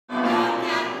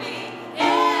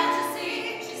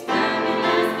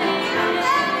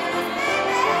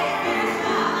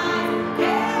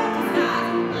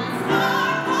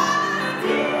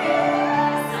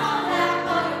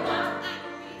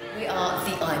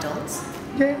idols.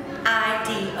 Yeah.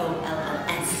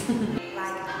 IDOLLS.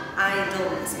 Like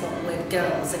idols, but with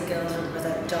girls, and girls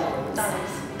represent dolls.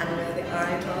 And we're the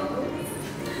idols.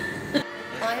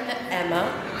 I'm Emma.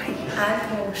 I'm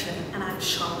Portia. And I'm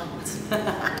Charlotte.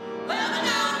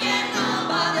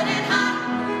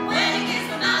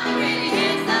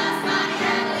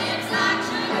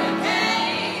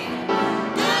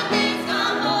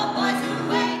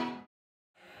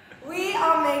 We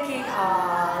are making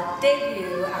our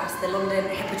debut at the London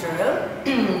Hippodrome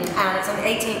and it's on the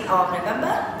 18th of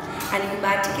November and you can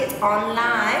buy tickets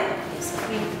online.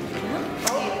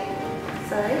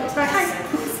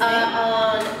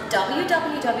 On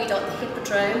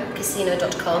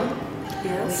www.thehippodromecasino.com.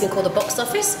 Yes. You can call the box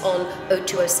office on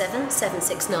 0207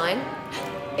 769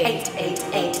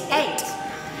 8888.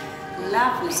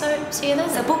 Lovely. So, see you then.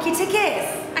 So book your tickets.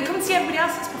 And come and see everybody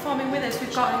else that's performing with us.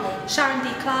 We've got Sharon D.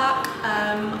 Clark,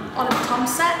 Oliver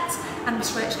Tomset, and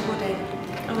Miss Rachel Wooding.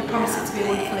 And we promise it to be a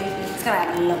wonderful evening. It's going to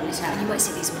have a lovely time. You might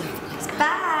see these all over the place.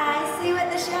 Bye.